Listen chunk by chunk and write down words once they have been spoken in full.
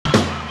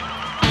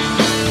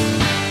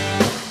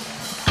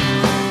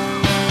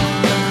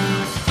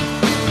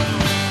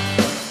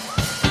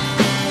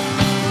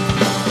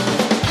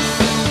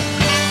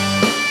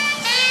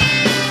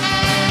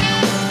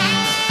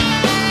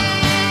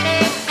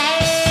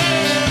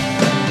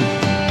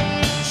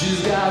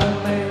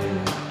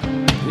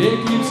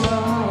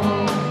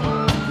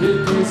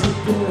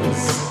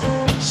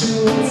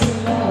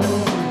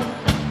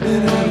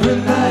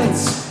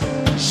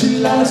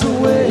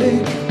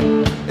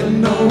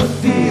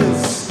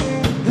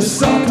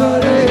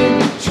Someday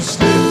she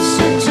slips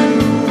into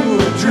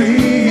a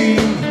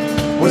dream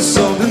where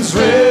something's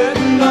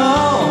written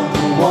on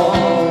the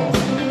wall.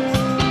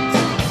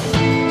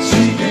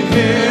 She can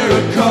hear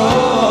a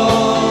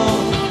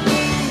call.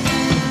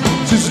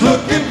 She's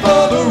looking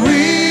for the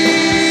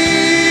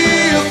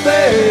real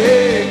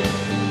thing.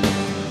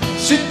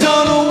 She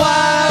don't know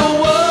why or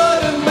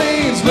what it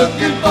means.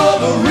 Looking for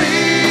the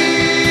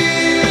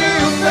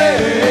real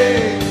thing.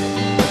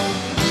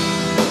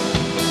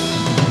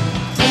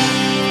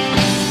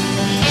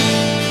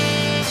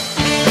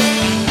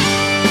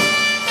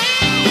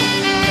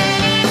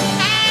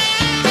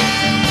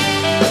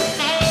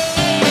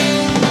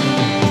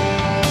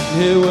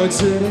 It works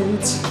at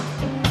 8,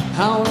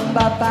 home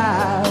by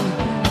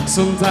 5.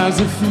 Sometimes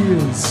it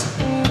feels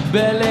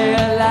barely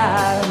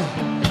alive.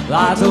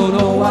 I don't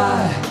know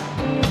why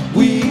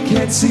we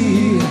can't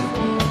see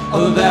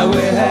that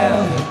we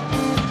have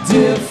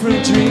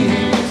different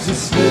dreams. It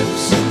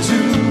slips into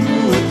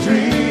a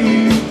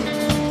dream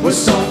where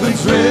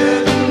something's real.